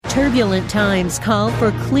Turbulent times call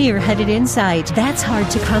for clear-headed insight. That's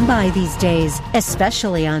hard to come by these days,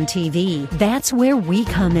 especially on TV. That's where we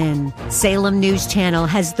come in. Salem News Channel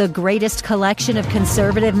has the greatest collection of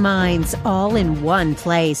conservative minds all in one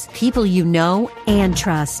place. People you know and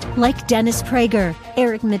trust, like Dennis Prager,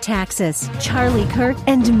 Eric Metaxas, Charlie Kirk,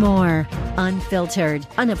 and more. Unfiltered,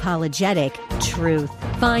 unapologetic truth.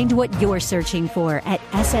 Find what you're searching for at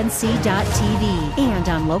snc.tv and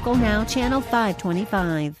on Local Now, Channel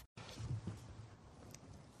 525.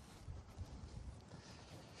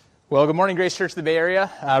 Well, good morning, Grace Church of the Bay Area.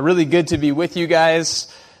 Really good to be with you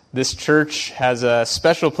guys. This church has a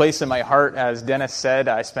special place in my heart. As Dennis said,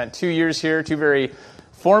 I spent 2 years here, 2 very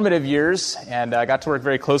formative years, and I got to work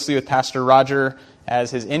very closely with Pastor Roger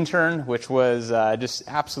as his intern, which was just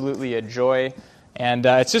absolutely a joy. And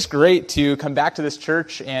it's just great to come back to this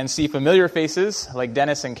church and see familiar faces like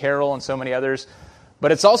Dennis and Carol and so many others.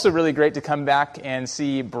 But it's also really great to come back and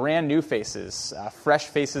see brand new faces, fresh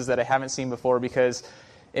faces that I haven't seen before, because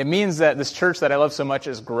it means that this church that I love so much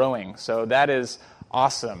is growing. So that is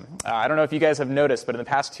awesome. I don't know if you guys have noticed, but in the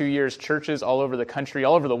past 2 years, churches all over the country,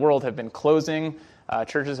 all over the world have been closing.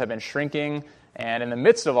 Churches have been shrinking. And in the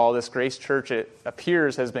midst of all this, Grace Church, it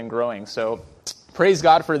appears, has been growing. So praise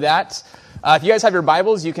God for that. If you guys have your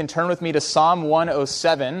Bibles, you can turn with me to Psalm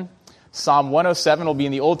 107. Psalm 107 will be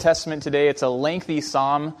in the Old Testament today. It's a lengthy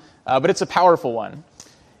psalm, but it's a powerful one.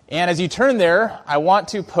 And as you turn there, I want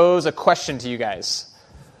to pose a question to you guys.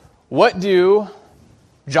 What do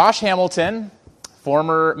Josh Hamilton,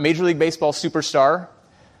 former Major League Baseball superstar,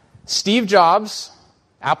 Steve Jobs,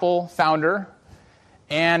 Apple founder,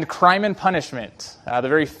 and Crime and Punishment, the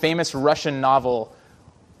very famous Russian novel,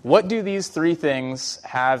 what do these 3 things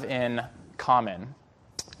have in common?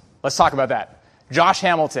 Let's talk about that. Josh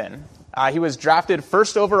Hamilton. He was drafted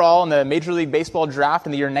first overall in the Major League Baseball draft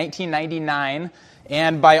in the year 1999,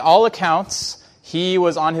 and by all accounts, he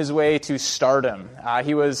was on his way to stardom.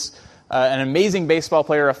 He was an amazing baseball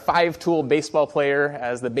player, a 5-tool baseball player,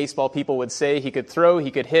 as the baseball people would say. He could throw,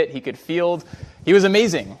 he could hit, he could field. He was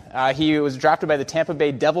amazing. He was drafted by the Tampa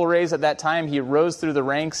Bay Devil Rays at that time. He rose through the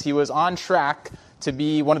ranks. He was on track to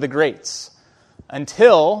be one of the greats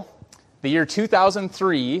until the year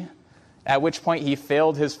 2003, at which point he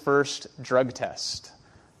failed his first drug test.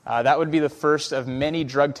 That would be the first of many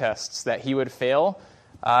drug tests that he would fail.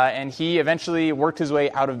 And he eventually worked his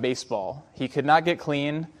way out of baseball. He could not get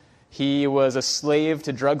clean. He was a slave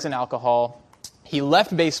to drugs and alcohol. He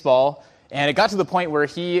left baseball, and it got to the point where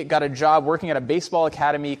he got a job working at a baseball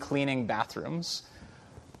academy cleaning bathrooms.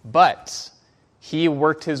 But he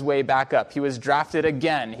worked his way back up. He was drafted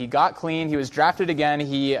again. He got clean. He was drafted again.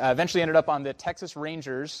 He eventually ended up on the Texas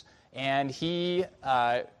Rangers, and he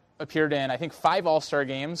appeared in, I think, 5 All-Star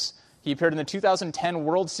games. He appeared in the 2010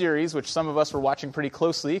 World Series, which some of us were watching pretty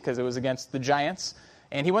closely because it was against the Giants.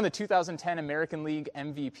 And he won the 2010 American League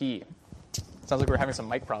MVP. Sounds like we're having some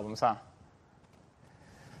mic problems, huh?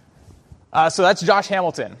 So that's Josh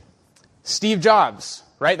Hamilton. Steve Jobs,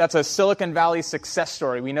 right? That's a Silicon Valley success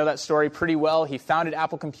story. We know that story pretty well. He founded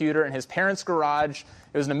Apple Computer in his parents' garage.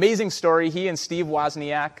 It was an amazing story. He and Steve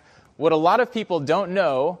Wozniak. What a lot of people don't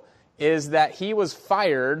know is that he was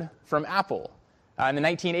fired from Apple in the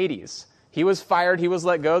 1980s. He was fired. He was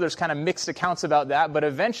let go. There's kind of mixed accounts about that. But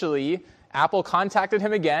eventually, Apple contacted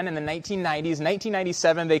him again in the 1990s.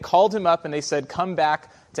 1997, they called him up and they said, come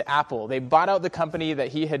back to Apple. They bought out the company that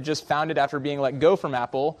he had just founded after being let go from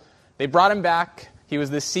Apple. They brought him back. He was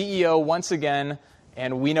the CEO once again,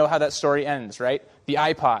 and we know how that story ends, right? The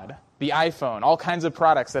iPod, the iPhone, all kinds of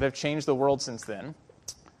products that have changed the world since then.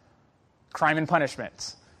 Crime and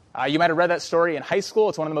Punishment. You might have read that story in high school.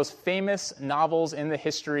 It's one of the most famous novels in the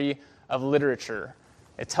history of literature.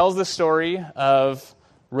 It tells the story of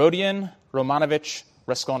Rodion Romanovich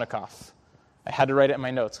Raskolnikov. I had to write it in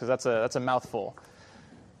my notes because that's a mouthful.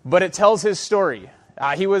 But it tells his story.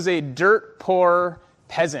 He was a dirt poor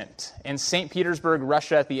peasant in St. Petersburg,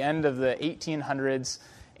 Russia at the end of the 1800s,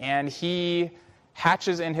 and he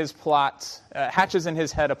hatches in his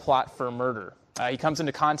head a plot for murder. He comes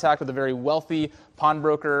into contact with a very wealthy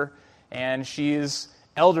pawnbroker, and she's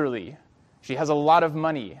elderly. She has a lot of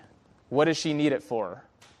money. What does she need it for?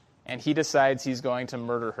 And he decides he's going to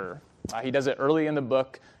murder her. He does it early in the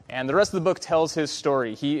book, and the rest of the book tells his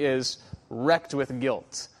story. He is wrecked with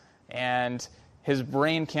guilt, and his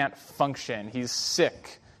brain can't function. He's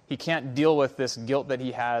sick. He can't deal with this guilt that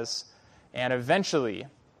he has. And eventually,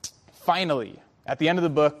 finally, at the end of the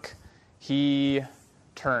book, he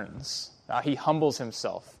turns. He humbles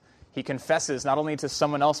himself. He confesses not only to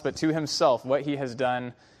someone else, but to himself what he has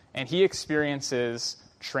done, and he experiences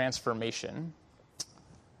transformation.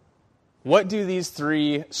 What do these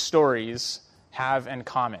three stories have in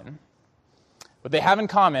common? What they have in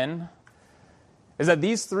common is that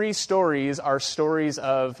these three stories are stories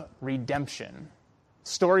of redemption.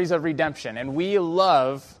 Stories of redemption. And we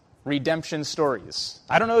love redemption stories.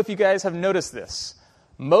 I don't know if you guys have noticed this.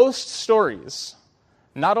 Most stories,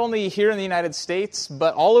 not only here in the United States,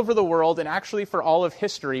 but all over the world, and actually for all of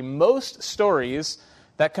history, most stories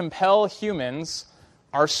that compel humans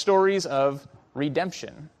are stories of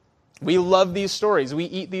redemption. We love these stories. We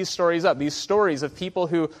eat these stories up. These stories of people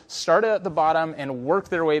who started at the bottom and worked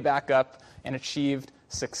their way back up and achieved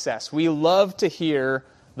success. We love to hear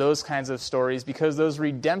those kinds of stories because those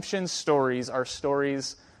redemption stories are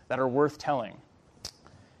stories that are worth telling.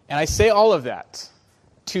 And I say all of that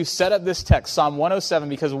to set up this text, Psalm 107,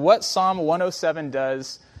 because what Psalm 107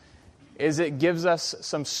 does is it gives us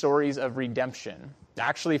some stories of redemption.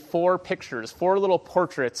 Actually, 4 pictures, 4 little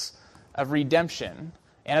portraits of redemption.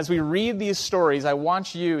 And as we read these stories, I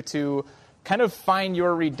want you to kind of find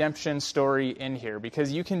your redemption story in here,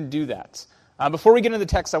 because you can do that. Before we get into the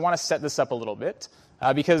text, I want to set this up a little bit,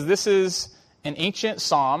 because this is an ancient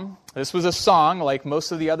psalm. This was a song like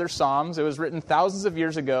most of the other psalms. It was written thousands of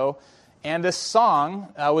years ago, and this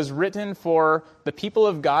song was written for the people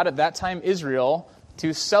of God at that time, Israel,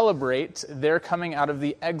 to celebrate their coming out of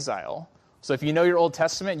the exile. So if you know your Old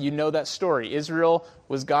Testament, you know that story. Israel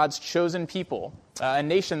was God's chosen people, a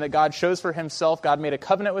nation that God chose for himself. God made a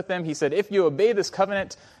covenant with them. He said, if you obey this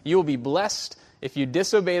covenant, you will be blessed. If you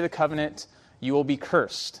disobey the covenant, you will be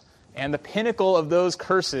cursed. And the pinnacle of those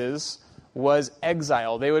curses was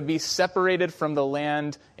exile. They would be separated from the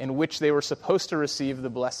land in which they were supposed to receive the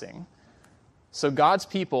blessing. So God's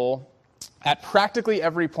people, at practically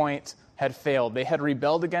every point, had failed. They had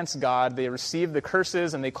rebelled against God. They received the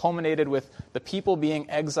curses, and they culminated with the people being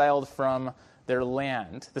exiled from their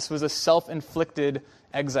land. This was a self-inflicted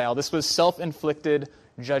exile. This was self-inflicted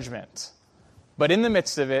judgment. But in the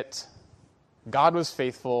midst of it, God was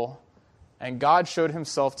faithful, and God showed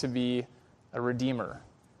himself to be a redeemer.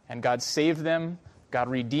 And God saved them, God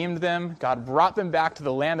redeemed them, God brought them back to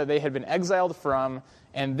the land that they had been exiled from.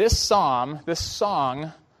 And this song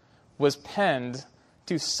was penned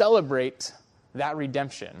to celebrate that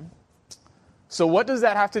redemption. So what does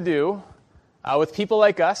that have to do with people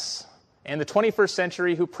like us in the 21st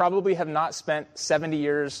century who probably have not spent 70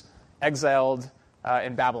 years exiled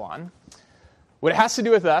in Babylon? What it has to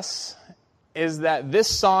do with us is that this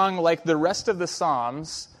song, like the rest of the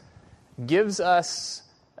Psalms, gives us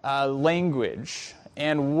language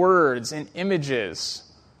and words and images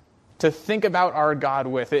to think about our God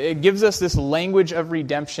with. It gives us this language of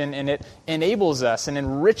redemption, and it enables us and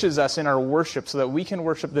enriches us in our worship so that we can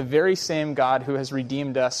worship the very same God who has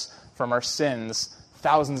redeemed us from our sins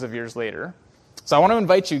thousands of years later. So I want to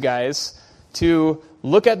invite you guys to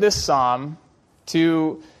look at this psalm,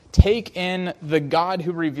 to take in the God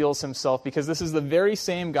who reveals himself, because this is the very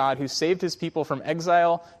same God who saved his people from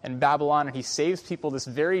exile in Babylon, and he saves people this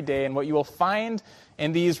very day. And what you will find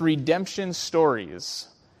in these redemption stories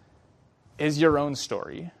is your own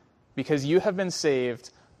story, because you have been saved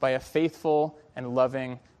by a faithful and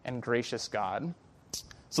loving and gracious God.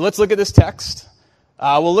 So let's look at this text.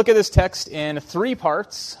 We'll look at this text in 3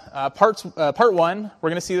 parts. Part 1, we're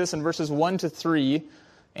going to see this in verses 1 to 3,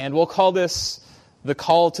 and we'll call this the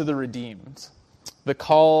call to the redeemed. The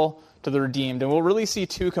call to the redeemed. And we'll really see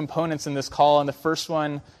 2 components in this call, and the first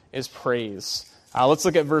one is praise. Let's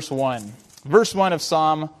look at verse 1. Verse 1 of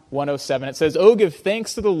Psalm 107. It says, "Oh, give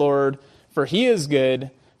thanks to the Lord, for he is good,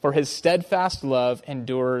 for his steadfast love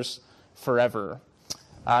endures forever."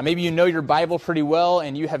 Maybe you know your Bible pretty well,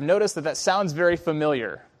 and you have noticed that sounds very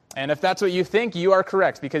familiar. And if that's what you think, you are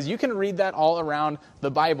correct, because you can read that all around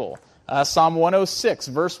the Bible. Psalm 106,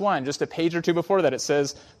 verse 1, just a page or 2 before that, it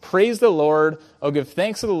says, "Praise the Lord, oh give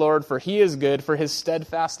thanks to the Lord, for he is good, for his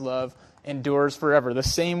steadfast love endures forever." The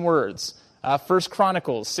same words. 1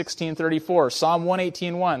 Chronicles 16:34, Psalm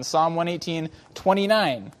 118:1, Psalm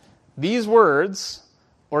 118:29. These words,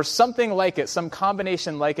 or something like it, some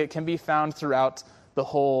combination like it, can be found throughout the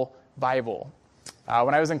whole Bible.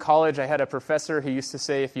 When I was in college, I had a professor who used to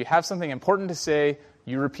say, if you have something important to say,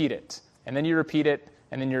 you repeat it. And then you repeat it,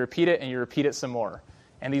 and then you repeat it, and you repeat it some more.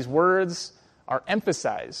 And these words are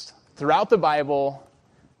emphasized throughout the Bible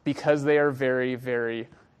because they are very, very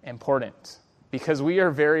important. Because we are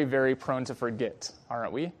very, very prone to forget,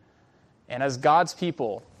 aren't we? And as God's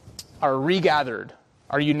people are regathered,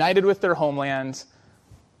 are united with their homeland,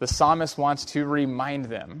 the psalmist wants to remind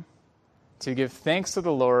them to give thanks to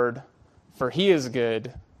the Lord, for he is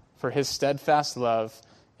good, for his steadfast love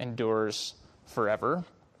endures forever.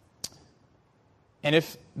 And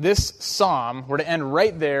if this psalm were to end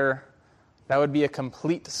right there, That would be a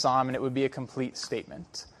complete psalm, and it would be a complete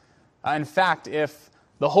statement. In fact, if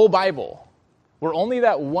the whole Bible were only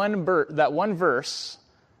that one verse,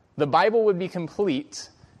 the Bible would be complete,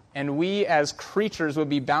 and we as creatures would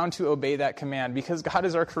be bound to obey that command because God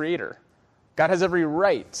is our creator. God has every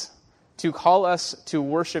right to call us to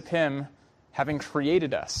worship him, having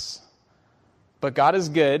created us. But God is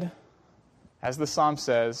good, as the psalm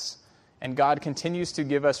says, and God continues to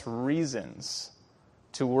give us reasons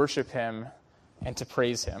to worship him and to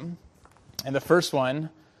praise him. And the first one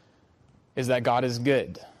is that God is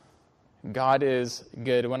good. God is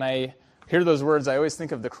good. When I hear those words, I always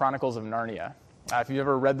think of the Chronicles of Narnia. If you've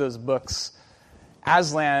ever read those books,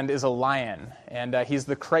 Aslan is a lion, and he's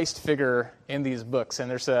the Christ figure in these books. And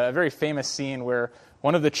there's a very famous scene where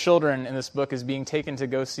one of the children in this book is being taken to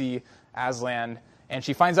go see Aslan, and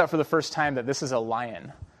she finds out for the first time that this is a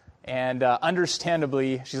lion. And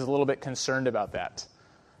understandably, she's a little bit concerned about that.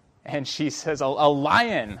 And she says, a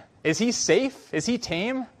lion, is he safe? Is he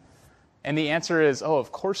tame? And the answer is, oh,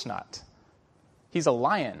 of course not. He's a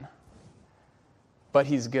lion, but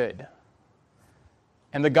he's good.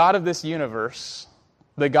 And the God of this universe,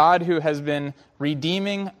 the God who has been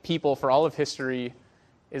redeeming people for all of history,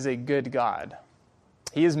 is a good God.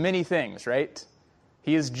 He is many things, right?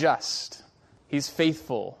 He is just. He's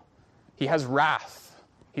faithful. He has wrath.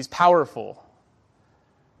 He's powerful.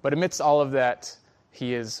 But amidst all of that,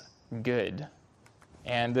 he is good.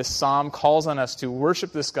 And this psalm calls on us to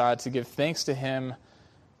worship this God, to give thanks to him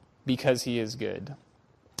because he is good.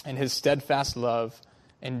 And his steadfast love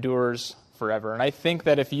endures forever. And I think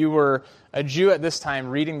that if you were a Jew at this time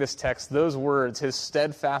reading this text, those words, his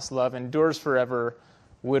steadfast love endures forever,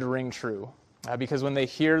 would ring true. Because when they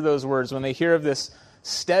hear those words, when they hear of this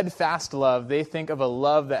steadfast love, they think of a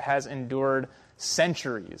love that has endured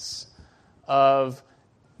centuries of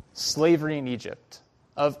slavery in Egypt,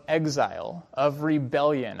 of exile, of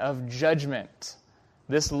rebellion, of judgment.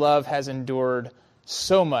 This love has endured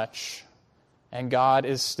so much, and God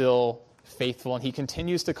is still faithful, and he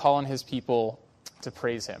continues to call on his people to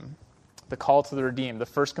praise him. The call to the redeemed. The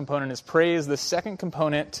first component is praise. The second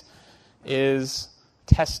component is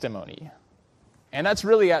testimony. And that's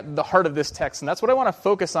really at the heart of this text, and that's what I want to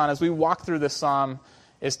focus on as we walk through this psalm,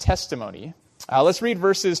 is testimony. Let's read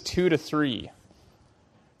verses 2 to 3.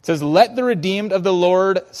 It says, "Let the redeemed of the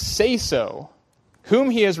Lord say so, whom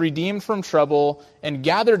he has redeemed from trouble and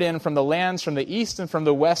gathered in from the lands from the east and from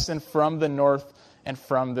the west and from the north and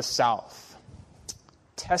from the south."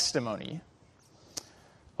 Testimony.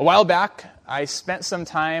 A while back, I spent some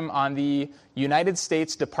time on the United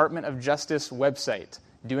States Department of Justice website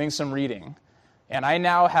doing some reading. And I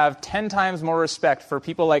now have 10 times more respect for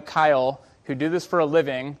people like Kyle who do this for a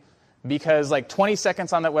living because 20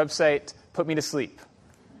 seconds on that website put me to sleep.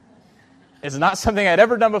 It's not something I'd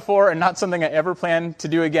ever done before and not something I ever plan to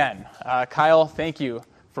do again. Kyle, thank you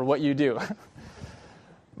for what you do.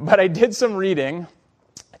 But I did some reading,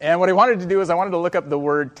 and what I wanted to do is I wanted to look up the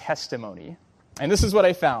word testimony. And this is what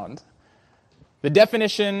I found. The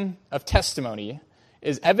definition of testimony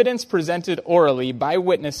is evidence presented orally by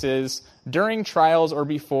witnesses during trials or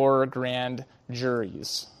before grand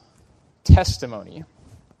juries. Testimony.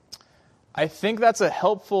 I think that's a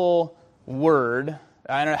helpful word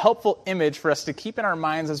and a helpful image for us to keep in our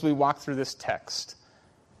minds as we walk through this text.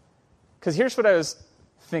 Because here's what I was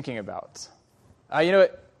thinking about.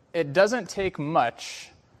 It doesn't take much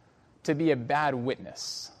to be a bad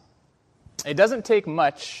witness. It doesn't take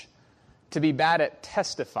much to be bad at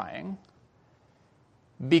testifying,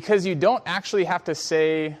 because you don't actually have to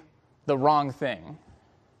say the wrong thing.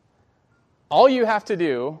 All you have to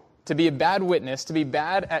do to be a bad witness, to be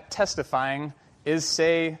bad at testifying, is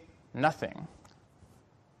say nothing.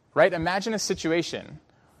 Right? Imagine a situation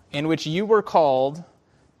in which you were called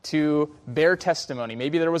to bear testimony.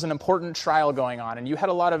 Maybe there was an important trial going on and you had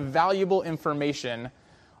a lot of valuable information.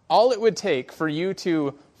 All it would take for you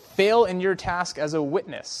to fail in your task as a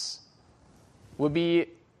witness would be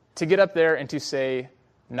to get up there and to say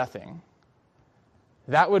nothing.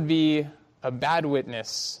 That would be a bad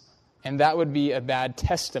witness, and that would be a bad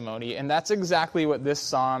testimony, and that's exactly what this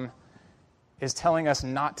psalm is telling us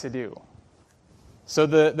not to do. So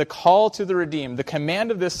the call to the redeemed, the command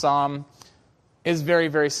of this psalm is very,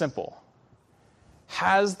 very simple.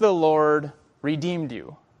 Has the Lord redeemed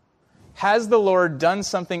you? Has the Lord done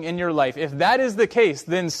something in your life? If that is the case,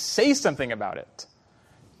 then say something about it.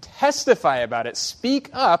 Testify about it. Speak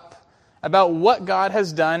up about what God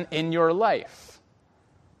has done in your life.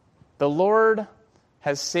 The Lord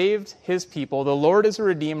has saved his people. The Lord is a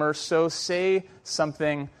redeemer, so say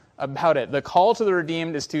something about it. The call to the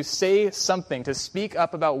redeemed is to say something, to speak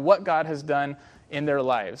up about what God has done in their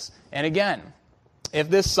lives. And again, if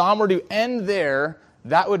this psalm were to end there,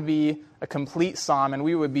 that would be a complete psalm, and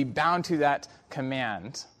we would be bound to that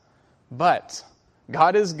command. But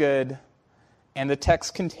God is good, and the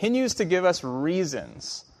text continues to give us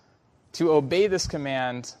reasons to obey this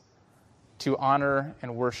command to honor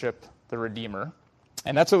and worship the Redeemer.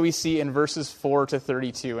 And that's what we see in verses 4 to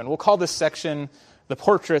 32. And we'll call this section the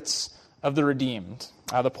portraits of the redeemed.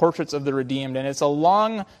 The portraits of the redeemed. And it's a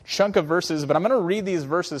long chunk of verses, but I'm going to read these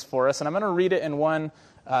verses for us, and I'm going to read it in one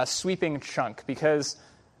sweeping chunk because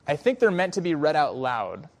I think they're meant to be read out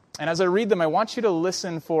loud. And as I read them, I want you to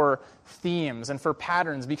listen for themes and for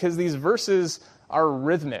patterns because these verses are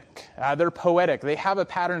rhythmic. They're poetic. They have a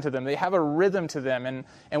pattern to them. They have a rhythm to them.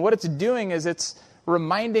 And what it's doing is it's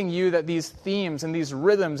reminding you that these themes and these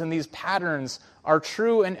rhythms and these patterns are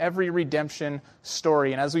true in every redemption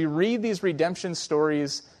story. And as we read these redemption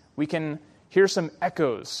stories, we can hear some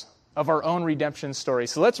echoes of our own redemption story.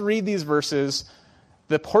 So let's read these verses,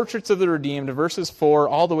 the portraits of the redeemed, verses 4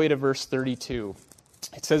 all the way to verse 32.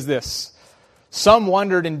 It says this: "Some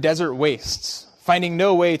wandered in desert wastes, finding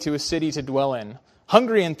no way to a city to dwell in.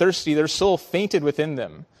 Hungry and thirsty, their soul fainted within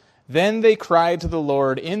them. Then they cried to the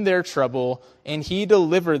Lord in their trouble, and he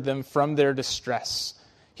delivered them from their distress.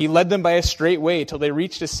 He led them by a straight way till they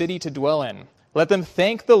reached a city to dwell in. Let them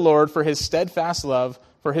thank the Lord for his steadfast love,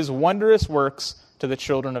 for his wondrous works to the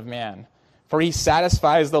children of man. For he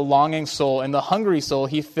satisfies the longing soul, and the hungry soul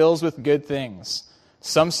he fills with good things.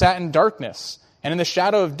 Some sat in darkness, and in the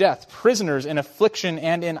shadow of death, prisoners in affliction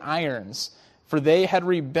and in irons. For they had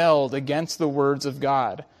rebelled against the words of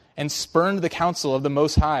God, and spurned the counsel of the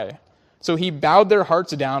Most High. So he bowed their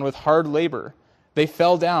hearts down with hard labor. They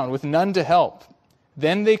fell down with none to help.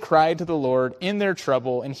 Then they cried to the Lord in their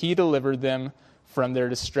trouble, and he delivered them from their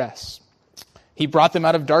distress. He brought them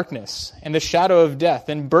out of darkness and the shadow of death,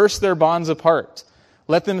 and burst their bonds apart.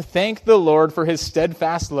 Let them thank the Lord for his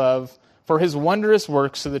steadfast love, for his wondrous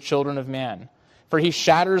works to the children of man. For he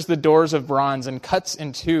shatters the doors of bronze and cuts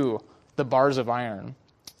in two the bars of iron.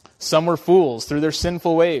 Some were fools through their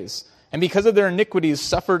sinful ways, and because of their iniquities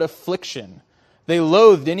suffered affliction. They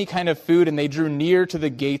loathed any kind of food, and they drew near to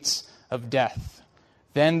the gates of death.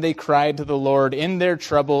 Then they cried to the Lord in their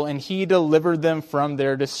trouble, and he delivered them from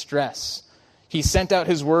their distress. He sent out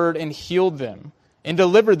his word and healed them, and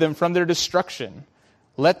delivered them from their destruction.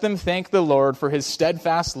 Let them thank the Lord for his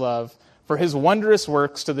steadfast love, for his wondrous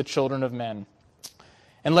works to the children of men.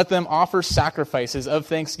 And let them offer sacrifices of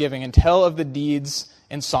thanksgiving and tell of the deeds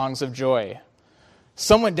and songs of joy.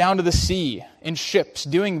 Some went down to the sea in ships,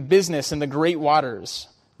 doing business in the great waters.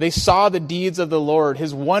 They saw the deeds of the Lord,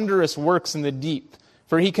 his wondrous works in the deep.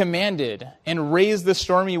 For he commanded and raised the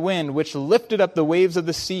stormy wind, which lifted up the waves of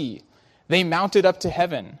the sea. They mounted up to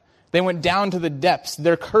heaven. They went down to the depths.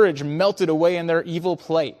 Their courage melted away in their evil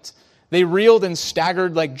plight. They reeled and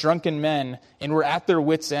staggered like drunken men, and were at their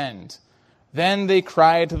wits' end. Then they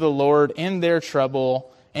cried to the Lord in their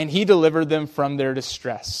trouble, and he delivered them from their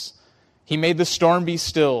distress. He made the storm be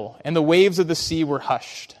still, and the waves of the sea were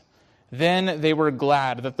hushed. Then they were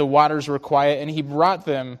glad that the waters were quiet, and he brought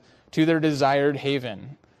them to their desired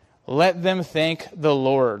haven. Let them thank the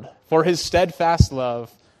Lord for his steadfast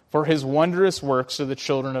love, for his wondrous works to the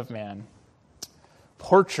children of man."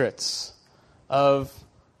 Portraits of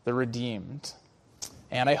the redeemed.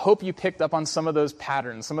 And I hope you picked up on some of those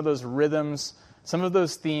patterns, some of those rhythms, some of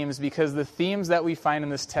those themes, because the themes that we find in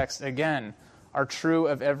this text, again, are true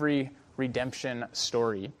of every redemption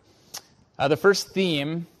story. The first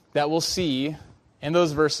theme that we'll see in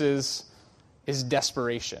those verses is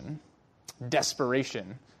desperation.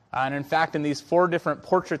 Desperation. And in fact, in these 4 different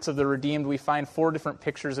portraits of the redeemed, we find 4 different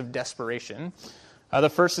pictures of desperation. The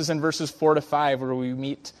first is in verses 4 to 5, where we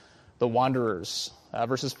meet the wanderers.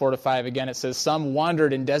 Verses 4 to 5, again, it says, "Some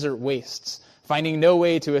wandered in desert wastes, finding no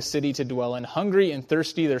way to a city to dwell in. Hungry and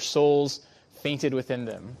thirsty, their souls fainted within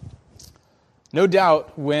them." No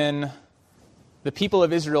doubt, when the people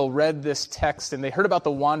of Israel read this text and they heard about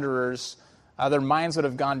the wanderers, their minds would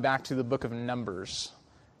have gone back to the book of Numbers.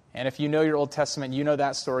 And if you know your Old Testament, you know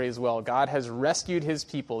that story as well. God has rescued his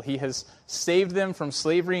people. He has saved them from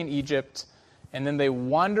slavery in Egypt, and then they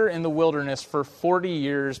wander in the wilderness for 40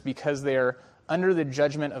 years because they are under the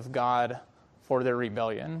judgment of God for their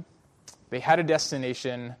rebellion. They had a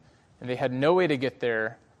destination, and they had no way to get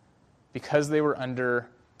there because they were under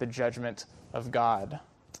the judgment of God.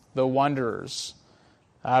 The wanderers.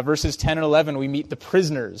 Verses 10 and 11, we meet the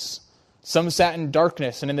prisoners. Some sat in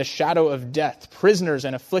darkness and in the shadow of death, prisoners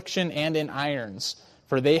in affliction and in irons,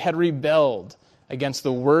 for they had rebelled against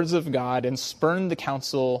the words of God and spurned the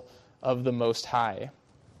counsel of the Most High.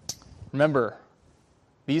 Remember,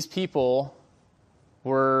 these people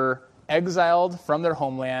were exiled from their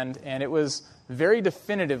homeland, and it was very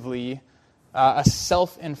definitively a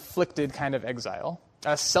self-inflicted kind of exile,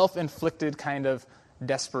 a self-inflicted kind of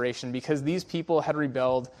desperation, because these people had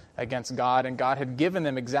rebelled against God, and God had given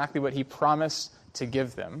them exactly what he promised to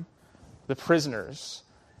give them, the prisoners.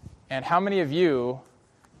 And how many of you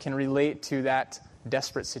can relate to that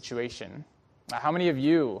desperate situation? How many of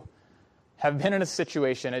you have been in a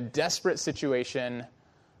situation, a desperate situation,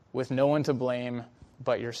 with no one to blame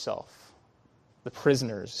but yourself? The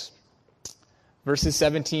prisoners. Verses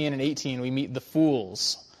 17 and 18, we meet the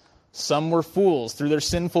fools. Some were fools through their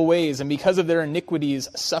sinful ways, and because of their iniquities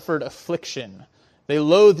suffered affliction. They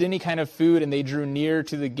loathed any kind of food, and they drew near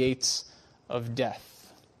to the gates of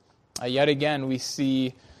death. Yet again, we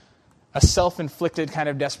see a self-inflicted kind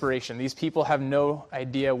of desperation. These people have no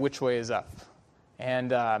idea which way is up. And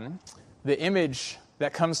the image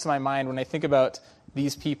that comes to my mind when I think about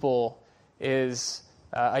these people is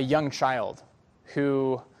a young child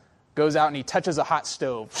who goes out and he touches a hot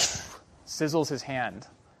stove, sizzles his hand.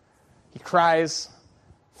 He cries.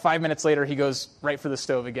 5 minutes later, he goes right for the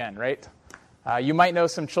stove again, right? You might know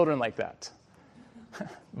some children like that.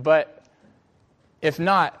 But if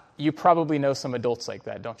not, you probably know some adults like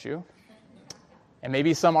that, don't you? And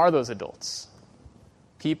maybe some are those adults.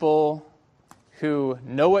 People who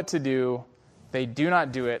know what to do, they do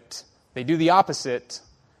not do it, they do the opposite,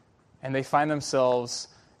 and they find themselves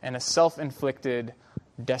in a self-inflicted,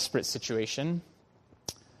 desperate situation.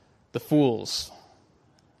 The fools.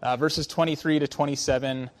 Verses 23 to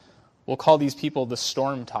 27, we'll call these people the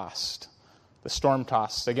storm-tossed. The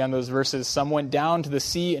storm-tossed. Again, those verses, some went down to the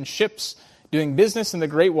sea in ships, doing business in the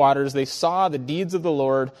great waters. They saw the deeds of the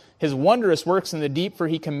Lord, his wondrous works in the deep, for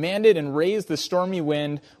he commanded and raised the stormy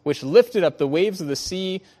wind, which lifted up the waves of the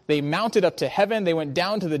sea. They mounted up to heaven. They went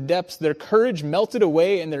down to the depths. Their courage melted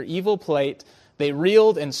away in their evil plight. They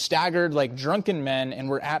reeled and staggered like drunken men and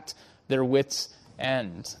were at their wits'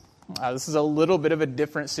 end. This is a little bit of a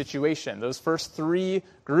different situation. Those first three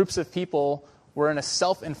groups of people were in a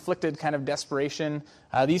self-inflicted kind of desperation.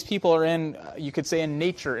 These people are in, you could say, a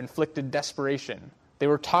nature-inflicted desperation. They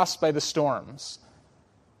were tossed by the storms.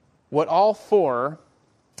 What all four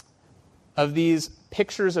of these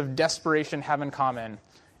pictures of desperation have in common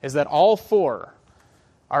is that all four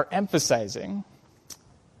are emphasizing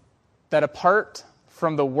that apart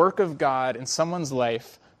from the work of God in someone's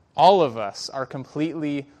life, all of us are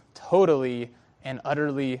completely, totally, and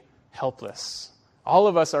utterly helpless. All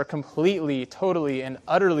of us are completely, totally, and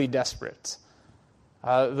utterly desperate.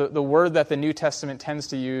 The word that the New Testament tends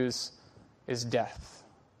to use is death.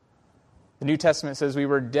 The New Testament says we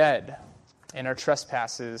were dead in our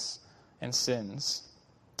trespasses and sins.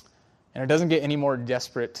 And it doesn't get any more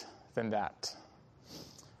desperate than that.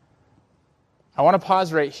 I want to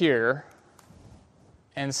pause right here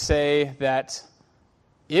and say that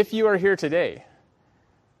if you are here today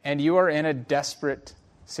and you are in a desperate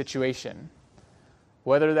situation,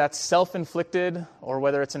 whether that's self-inflicted or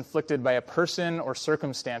whether it's inflicted by a person or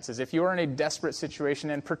circumstances, if you are in a desperate situation,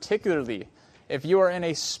 and particularly if you are in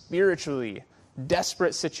a spiritually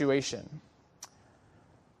desperate situation,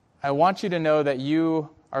 I want you to know that you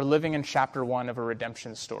are living in chapter 1 of a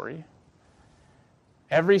redemption story.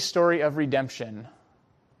 Every story of redemption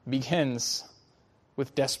begins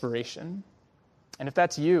with desperation. And if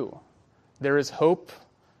that's you, there is hope.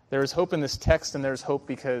 There is hope in this text, and there is hope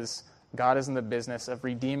because God is in the business of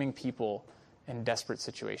redeeming people in desperate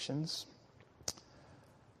situations.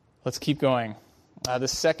 Let's keep going. The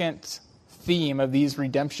second theme of these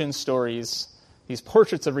redemption stories, these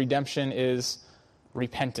portraits of redemption, is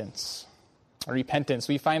repentance. Repentance.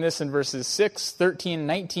 We find this in verses 6, 13,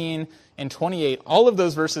 19, and 28. All of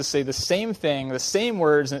those verses say the same thing, the same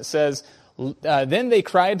words, and it says, then they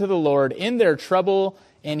cried to the Lord in their trouble,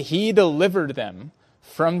 and he delivered them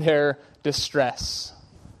from their distress.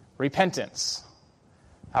 Repentance.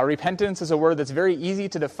 Repentance is a word that's very easy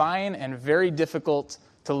to define and very difficult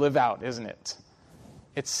to live out, isn't it?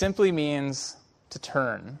 It simply means to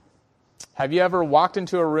turn. Have you ever walked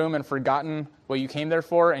into a room and forgotten what you came there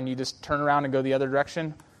for and you just turn around and go the other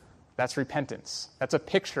direction? That's repentance. That's a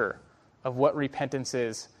picture of what repentance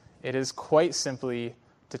is. It is quite simply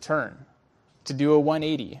to turn, to do a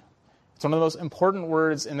 180. It's one of the most important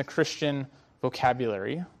words in the Christian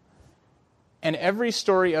vocabulary. And every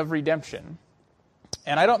story of redemption,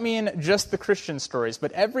 and I don't mean just the Christian stories,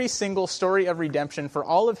 but every single story of redemption for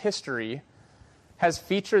all of history has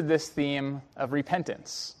featured this theme of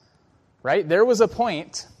repentance, right? There was a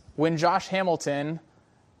point when Josh Hamilton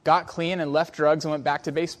got clean and left drugs and went back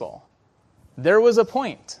to baseball. There was a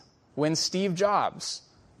point when Steve Jobs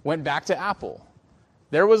went back to Apple.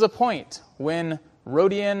 There was a point when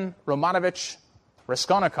Rodion Romanovich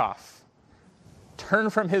Raskolnikov. Turn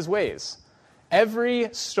from his ways.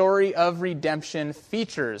 Every story of redemption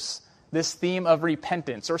features this theme of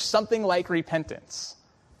repentance or something like repentance.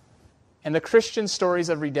 And the Christian stories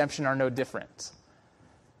of redemption are no different.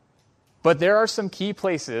 But there are some key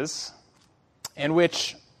places in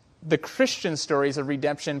which the Christian stories of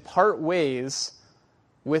redemption part ways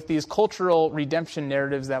with these cultural redemption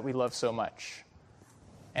narratives that we love so much.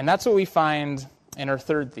 And that's what we find in our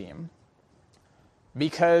third theme.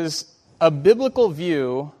 Because a biblical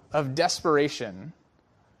view of desperation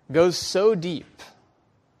goes so deep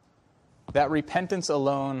that repentance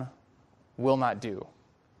alone will not do.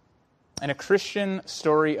 And a Christian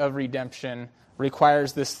story of redemption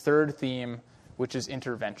requires this third theme, which is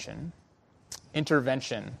intervention.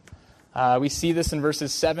 Intervention. We see this in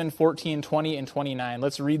verses 7, 14, 20, and 29.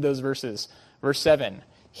 Let's read those verses. Verse 7,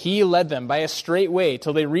 he led them by a straight way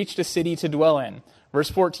till they reached a city to dwell in. Verse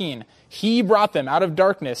 14, he brought them out of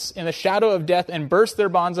darkness in the shadow of death and burst their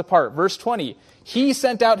bonds apart. Verse 20, he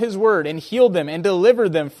sent out his word and healed them and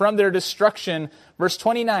delivered them from their destruction. Verse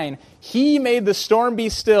 29, he made the storm be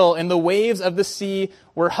still and the waves of the sea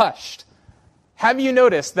were hushed. Have you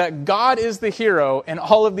noticed that God is the hero in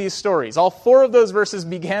all of these stories? All four of those verses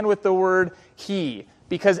began with the word he,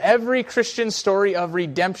 because every Christian story of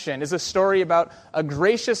redemption is a story about a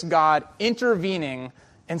gracious God intervening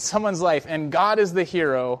in someone's life, and God is the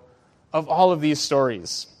hero of all of these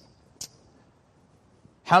stories.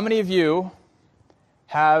 How many of you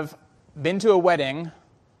have been to a wedding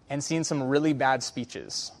and seen some really bad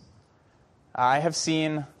speeches? I have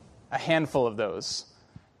seen a handful of those.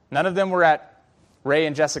 None of them were at Ray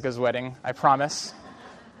and Jessica's wedding, I promise,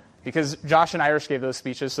 because Josh and Irish gave those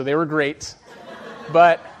speeches, so they were great.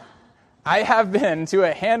 But I have been to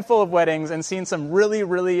a handful of weddings and seen some really,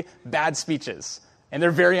 really bad speeches, and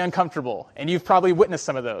they're very uncomfortable, and you've probably witnessed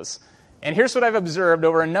some of those. And here's what I've observed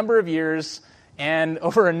over a number of years and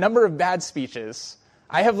over a number of bad speeches.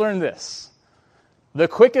 I have learned this. The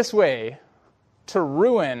quickest way to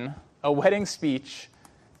ruin a wedding speech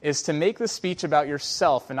is to make the speech about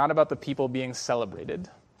yourself and not about the people being celebrated.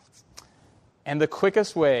 And the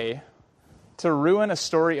quickest way to ruin a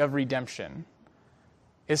story of redemption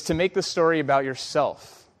is to make the story about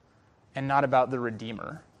yourself and not about the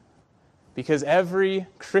Redeemer. Because every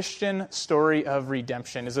Christian story of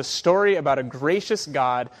redemption is a story about a gracious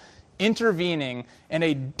God intervening in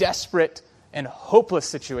a desperate and hopeless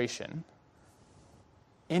situation.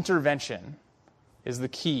 Intervention is the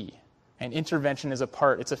key. And intervention is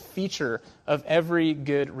it's a feature of every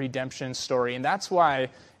good redemption story. And that's why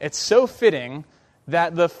it's so fitting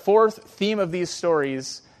that the fourth theme of these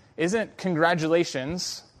stories isn't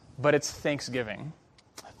congratulations, but it's thanksgiving.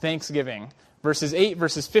 Thanksgiving. Verses 8,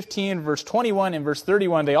 verses 15, verse 21, and verse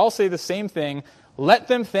 31, they all say the same thing. Let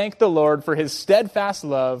them thank the Lord for his steadfast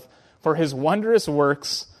love, for his wondrous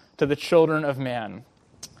works to the children of man.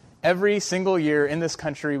 Every single year in this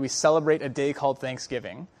country, we celebrate a day called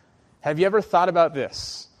Thanksgiving. Have you ever thought about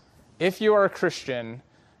this? If you are a Christian,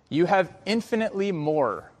 you have infinitely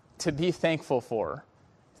more to be thankful for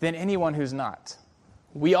than anyone who's not.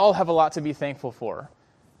 We all have a lot to be thankful for.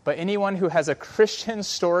 But anyone who has a Christian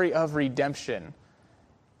story of redemption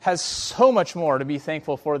has so much more to be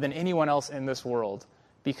thankful for than anyone else in this world.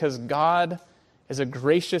 Because God is a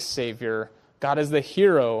gracious Savior. God is the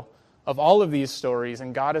hero of all of these stories.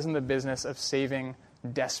 And God is in the business of saving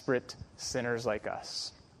desperate sinners like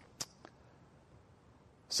us.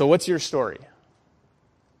 So what's your story?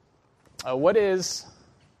 What is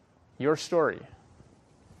your story?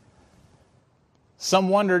 Some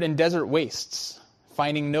wandered in desert wastes,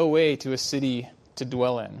 finding no way to a city to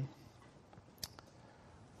dwell in.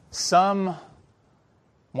 Some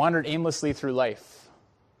wandered aimlessly through life.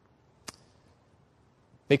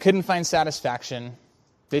 They couldn't find satisfaction.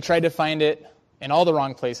 They tried to find it in all the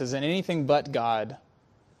wrong places, in anything but God.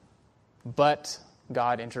 But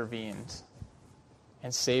God intervened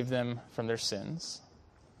and saved them from their sins.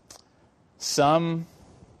 Some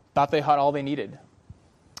thought they had all they needed.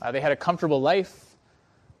 They had a comfortable life.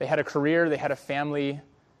 They had a career. They had a family.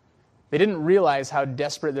 They didn't realize how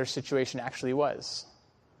desperate their situation actually was.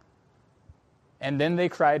 And then they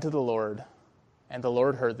cried to the Lord, and the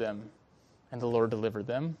Lord heard them, and the Lord delivered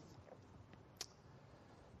them.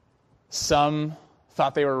 Some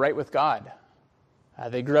thought they were right with God.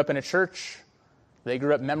 They grew up in a church. They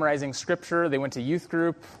grew up memorizing Scripture. They went to youth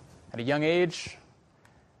group at a young age.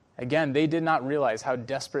 Again, they did not realize how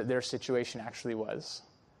desperate their situation actually was.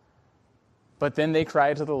 But then they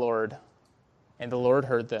cried to the Lord, and the Lord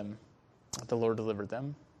heard them. The Lord delivered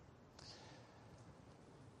them.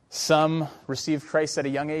 Some received Christ at a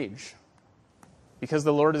young age. because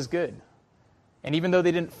the Lord is good. And even though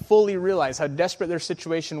they didn't fully realize how desperate their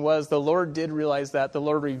situation was, the Lord did realize that, the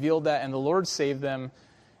Lord revealed that, and the Lord saved them.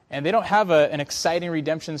 And they don't have an exciting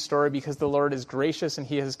redemption story because the Lord is gracious and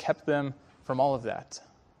he has kept them from all of that.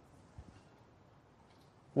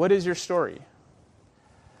 What is your story?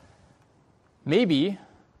 Maybe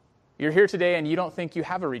you're here today and you don't think you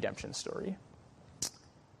have a redemption story.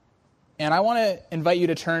 And I want to invite you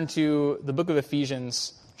to turn to the book of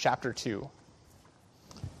Ephesians, chapter 2.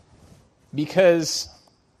 Because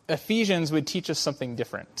Ephesians would teach us something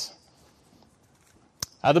different.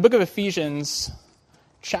 The book of Ephesians,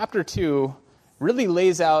 chapter 2, really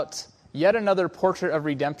lays out yet another portrait of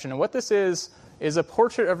redemption. And what this is a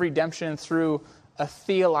portrait of redemption through a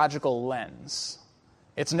theological lens.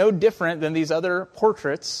 It's no different than these other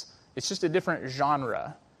portraits. It's just a different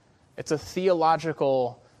genre. It's a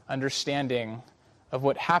theological understanding of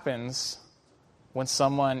what happens when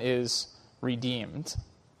someone is redeemed.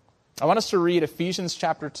 I want us to read Ephesians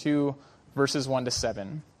chapter 2, verses 1 to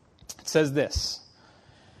 7. It says this,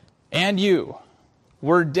 "And you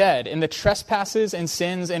were dead in the trespasses and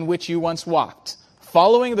sins in which you once walked,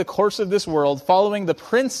 following the course of this world, following the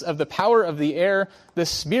prince of the power of the air, the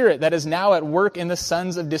spirit that is now at work in the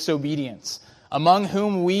sons of disobedience, among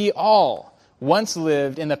whom we all once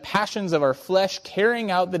lived in the passions of our flesh, carrying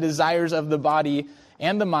out the desires of the body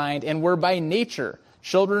and the mind, and were by nature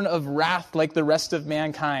children of wrath like the rest of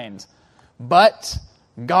mankind. But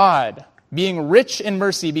God, being rich in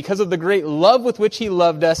mercy because of the great love with which he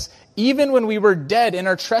loved us, even when we were dead in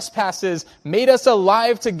our trespasses, made us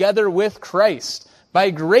alive together with Christ. By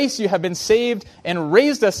grace you have been saved, and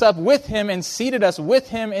raised us up with him and seated us with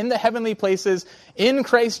him in the heavenly places in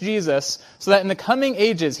Christ Jesus, so that in the coming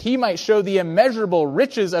ages he might show the immeasurable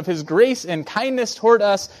riches of his grace and kindness toward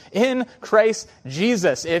us in Christ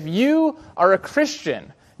Jesus." If you are a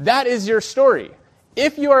Christian, that is your story.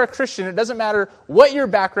 If you are a Christian, it doesn't matter what your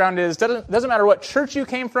background is, doesn't matter what church you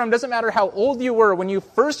came from, doesn't matter how old you were when you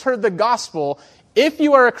first heard the gospel. If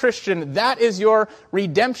you are a Christian, that is your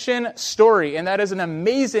redemption story. And that is an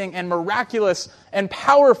amazing and miraculous and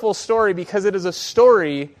powerful story because it is a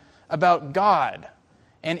story about God.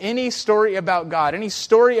 And any story about God, any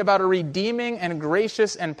story about a redeeming and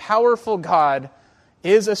gracious and powerful God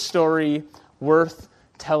is a story worth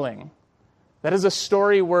telling. That is a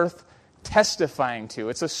story worth testifying to.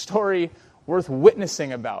 It's a story worth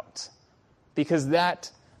witnessing about because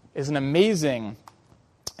that is an amazing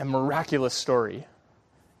and miraculous story.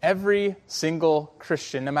 Every single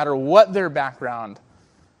Christian, no matter what their background,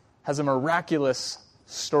 has a miraculous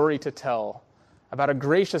story to tell about a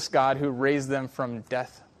gracious God who raised them from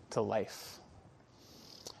death to life.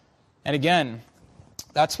 And again,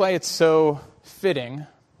 that's why it's so fitting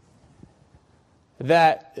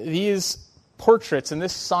that these portraits and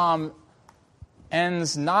this psalm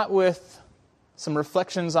ends not with some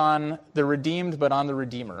reflections on the redeemed, but on the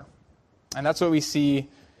Redeemer. And that's what we see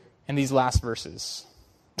in these last verses.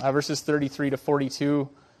 Verses 33 to 42.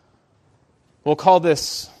 We'll call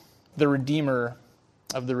this the Redeemer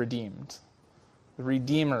of the redeemed. The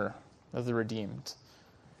Redeemer of the redeemed.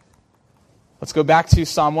 Let's go back to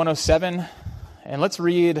Psalm 107, and let's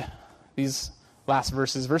read these last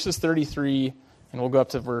verses. Verses 33, and we'll go up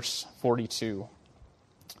to verse 42.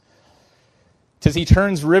 It says, "He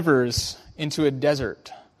turns rivers into a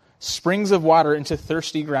desert, springs of water into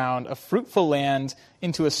thirsty ground, a fruitful land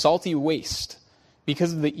into a salty waste,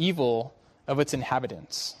 because of the evil of its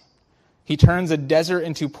inhabitants. He turns a desert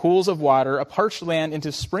into pools of water, a parched land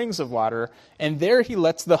into springs of water, and there he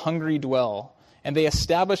lets the hungry dwell, and they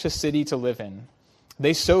establish a city to live in.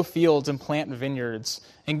 They sow fields and plant vineyards,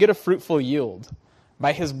 and get a fruitful yield.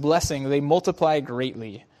 By his blessing they multiply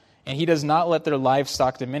greatly, and he does not let their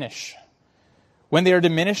livestock diminish. When they are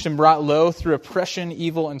diminished and brought low through oppression,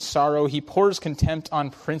 evil, and sorrow, he pours contempt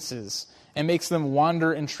on princes, and makes them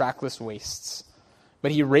wander in trackless wastes.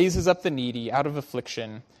 But he raises up the needy out of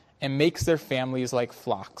affliction and makes their families like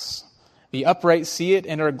flocks. The upright see it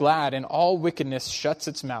and are glad, and all wickedness shuts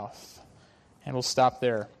its mouth." And we'll stop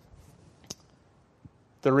there.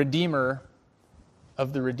 The Redeemer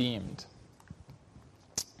of the redeemed.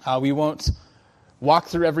 We won't walk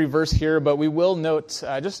through every verse here, but we will note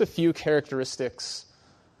just a few characteristics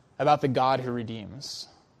about the God who redeems.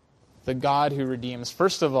 The God who redeems.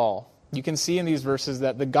 First of all, you can see in these verses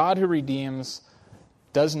that the God who redeems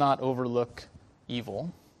does not overlook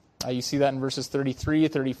evil. You see that in verses 33,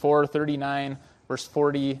 34, 39, verse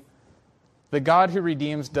 40. The God who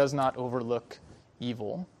redeems does not overlook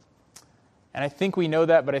evil. And I think we know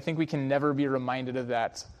that, but I think we can never be reminded of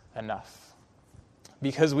that enough.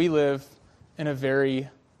 Because we live in a very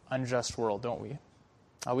unjust world, don't we?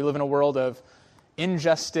 We live in a world of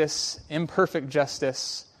injustice, imperfect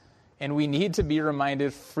justice, and we need to be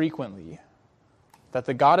reminded frequently that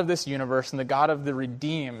the God of this universe and the God of the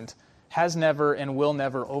redeemed has never and will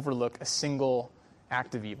never overlook a single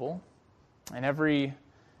act of evil. And every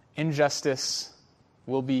injustice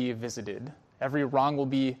will be visited. Every wrong will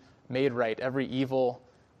be made right. Every evil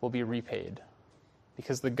will be repaid.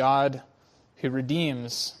 Because the God who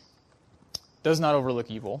redeems does not overlook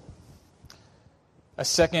evil. A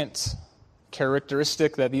second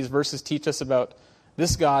characteristic that these verses teach us about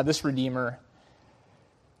this God, this Redeemer,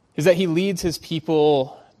 is that he leads his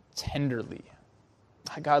people tenderly.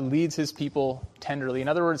 God leads his people tenderly. In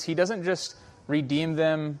other words, he doesn't just redeem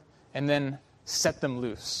them and then set them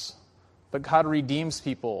loose, but God redeems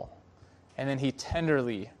people and then he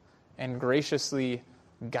tenderly and graciously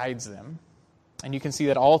guides them. And you can see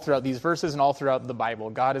that all throughout these verses and all throughout the Bible.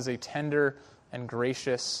 God is a tender and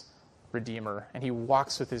gracious Redeemer, and he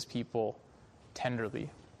walks with his people tenderly.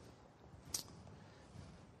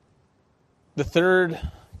 The third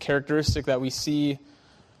characteristic that we see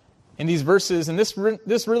in these verses, and this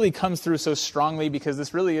really comes through so strongly because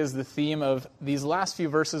this really is the theme of these last few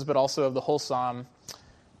verses, but also of the whole psalm,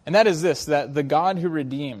 and that is this, that the God who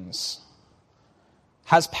redeems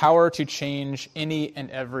has power to change any and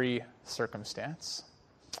every circumstance.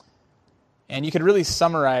 And you could really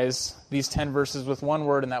summarize these 10 verses with one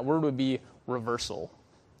word, and that word would be reversal.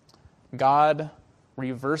 God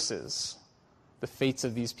reverses the fates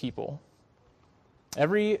of these people.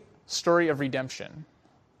 Every story of redemption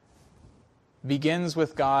begins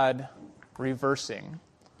with God reversing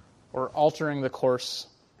or altering the course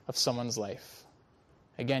of someone's life.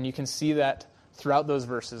 Again, you can see that throughout those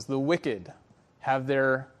verses. The wicked have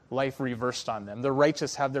their life reversed on them. The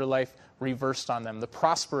righteous have their life reversed on them. The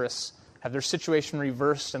prosperous have their situation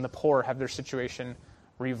reversed, and the poor have their situation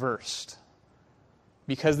reversed.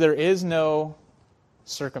 Because there is no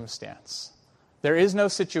circumstance, there is no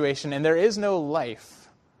situation, and there is no life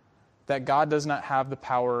that God does not have the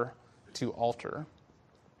power to alter.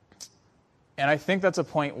 And I think that's a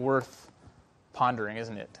point worth pondering,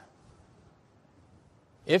 isn't it?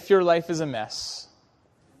 If your life is a mess,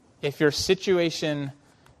 if your situation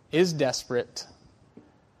is desperate,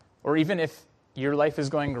 or even if your life is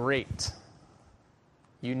going great,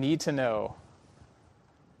 you need to know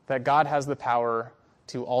that God has the power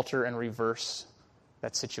to alter and reverse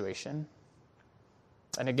that situation.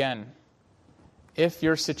 And again, if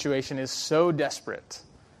your situation is so desperate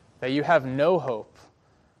that you have no hope,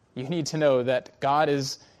 you need to know that God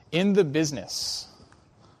is in the business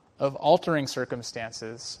of altering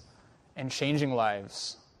circumstances and changing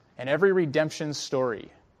lives. And every redemption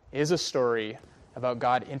story is a story about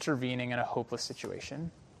God intervening in a hopeless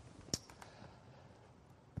situation.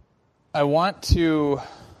 I want to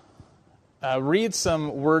read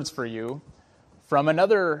some words for you from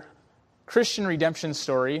another Christian redemption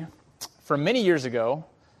story from many years ago.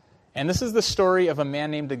 And this is the story of a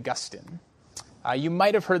man named Augustine. You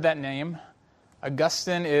might have heard that name.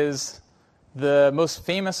 Augustine is the most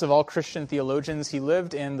famous of all Christian theologians. He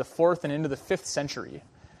lived in the 4th and into the 5th century.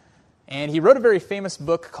 And he wrote a very famous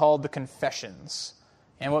book called The Confessions.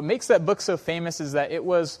 And what makes that book so famous is that it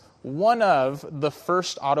was one of the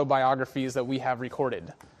first autobiographies that we have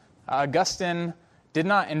recorded. Augustine did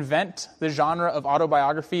not invent the genre of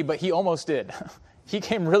autobiography, but he almost did. He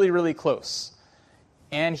came really, really close.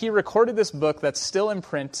 And he recorded this book that's still in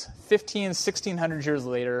print 1600 years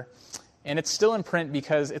later, and it's still in print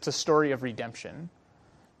because it's a story of redemption.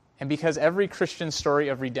 And because every Christian story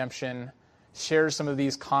of redemption shares some of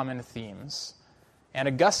these common themes. And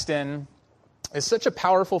Augustine is such a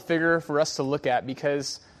powerful figure for us to look at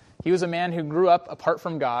because he was a man who grew up apart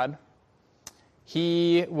from God.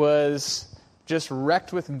 He was just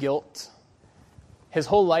wrecked with guilt. His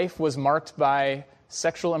whole life was marked by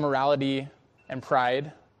sexual immorality and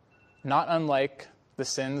pride, not unlike the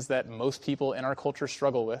sins that most people in our culture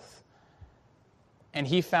struggle with. And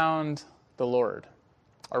he found the Lord,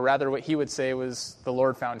 or rather what he would say was the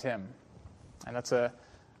Lord found him. And that's a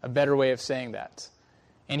better way of saying that.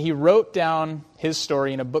 And he wrote down his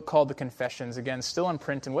story in a book called The Confessions, again, still in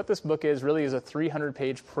print. And what this book is really is a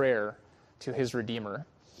 300-page prayer to his Redeemer.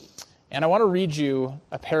 And I want to read you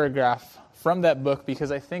a paragraph from that book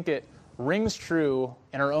because I think it rings true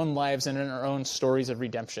in our own lives and in our own stories of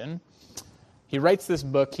redemption. He writes this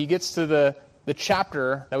book. He gets to the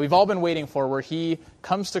chapter that we've all been waiting for where he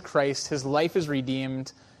comes to Christ, his life is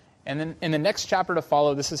redeemed. And then in the next chapter to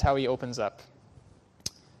follow, this is how he opens up.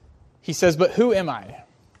 He says, "But who am I?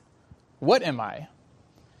 What am I?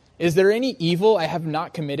 Is there any evil I have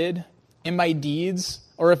not committed in my deeds?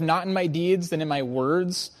 Or if not in my deeds, then in my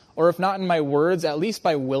words? Or if not in my words, at least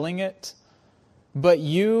by willing it? But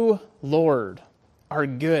you, Lord, are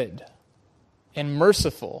good and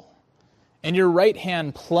merciful, and your right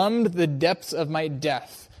hand plumbed the depths of my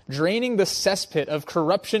death, draining the cesspit of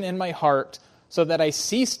corruption in my heart, so that I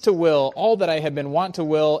ceased to will all that I had been wont to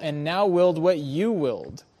will, and now willed what you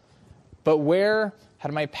willed. But where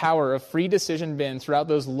had my power of free decision been throughout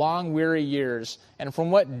those long, weary years, and from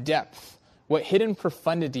what depth, what hidden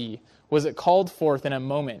profundity was it called forth in a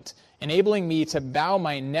moment, enabling me to bow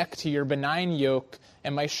my neck to your benign yoke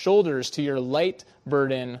and my shoulders to your light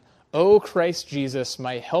burden, O Christ Jesus,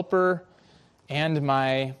 my helper and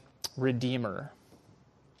my Redeemer.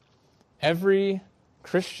 Every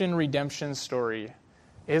Christian redemption story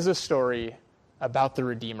is a story about the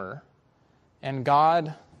Redeemer. And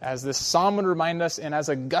God, as this psalm would remind us, and as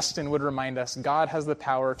Augustine would remind us, God has the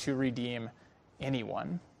power to redeem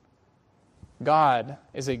anyone. God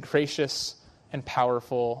is a gracious and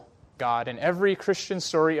powerful God. And every Christian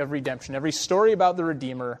story of redemption, every story about the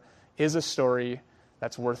Redeemer, is a story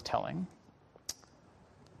that's worth telling.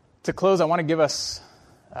 To close, I want to give us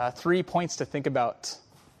 3 points to think about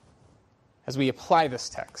as we apply this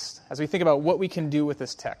text, as we think about what we can do with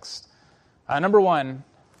this text. Number one,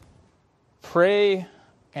 pray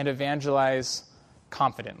and evangelize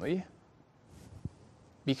confidently.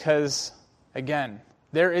 Because, again,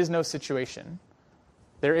 there is no situation,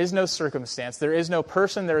 there is no circumstance, there is no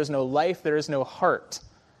person, there is no life, there is no heart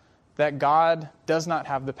that God does not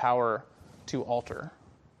have the power to alter.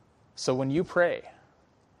 So when you pray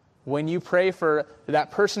for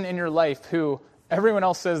that person in your life who everyone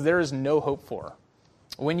else says there is no hope for,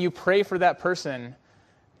 when you pray for that person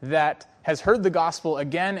that has heard the gospel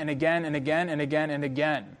again and again and again and again and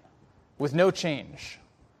again with no change,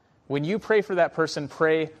 when you pray for that person,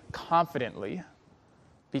 pray confidently,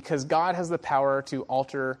 because God has the power to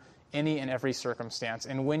alter any and every circumstance.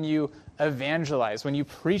 And when you evangelize, when you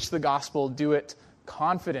preach the gospel, do it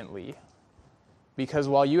confidently, because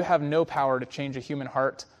while you have no power to change a human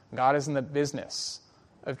heart, God is in the business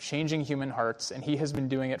of changing human hearts, and he has been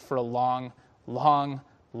doing it for a long, long,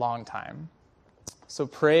 long time. So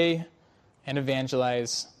pray and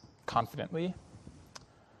evangelize confidently.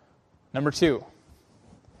 Number 2,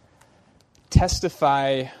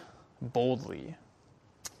 testify boldly.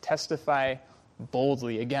 Testify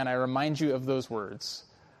boldly. Again, I remind you of those words.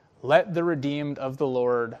 Let the redeemed of the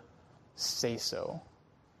Lord say so.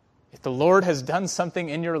 If the Lord has done something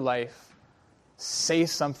in your life, say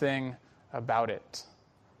something about it.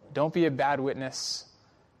 Don't be a bad witness.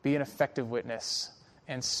 Be an effective witness.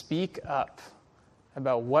 And speak up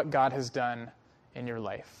about what God has done in your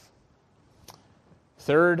life.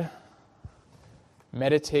 Third,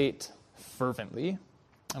 meditate fervently.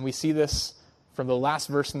 And we see this from the last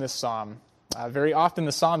verse in this psalm. Very often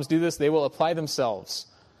the psalms do this. They will apply themselves.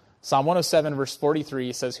 Psalm 107, verse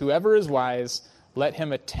 43 says, "Whoever is wise, let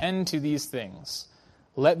him attend to these things.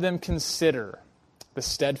 Let them consider the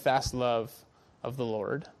steadfast love of the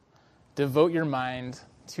Lord." Devote your mind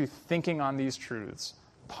to thinking on these truths.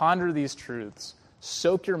 Ponder these truths.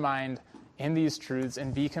 Soak your mind in these truths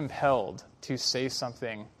and be compelled to say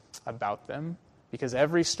something about them, because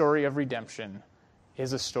every story of redemption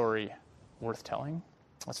is a story worth telling.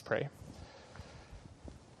 Let's pray.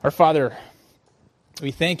 Our Father,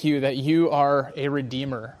 we thank you that you are a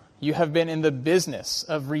redeemer. You have been in the business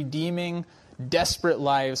of redeeming desperate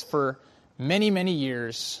lives for many, many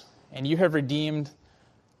years, and you have redeemed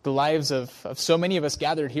the lives of so many of us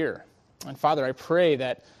gathered here. And Father, I pray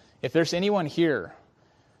that if there's anyone here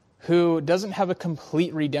who doesn't have a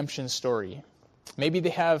complete redemption story, maybe they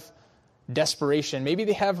have desperation, maybe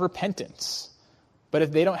they have repentance, but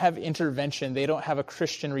if they don't have intervention, they don't have a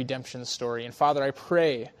Christian redemption story. And Father, I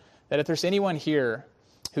pray that if there's anyone here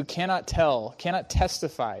who cannot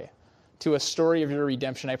testify to a story of your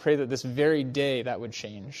redemption, I pray that this very day that would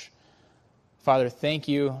change. Father, thank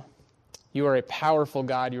you. You are a powerful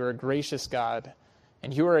God. You are a gracious God.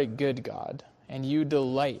 And you are a good God. And you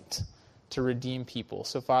delight to redeem people.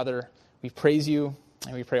 So, Father, we praise you,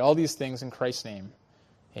 and we pray all these things in Christ's name.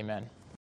 Amen.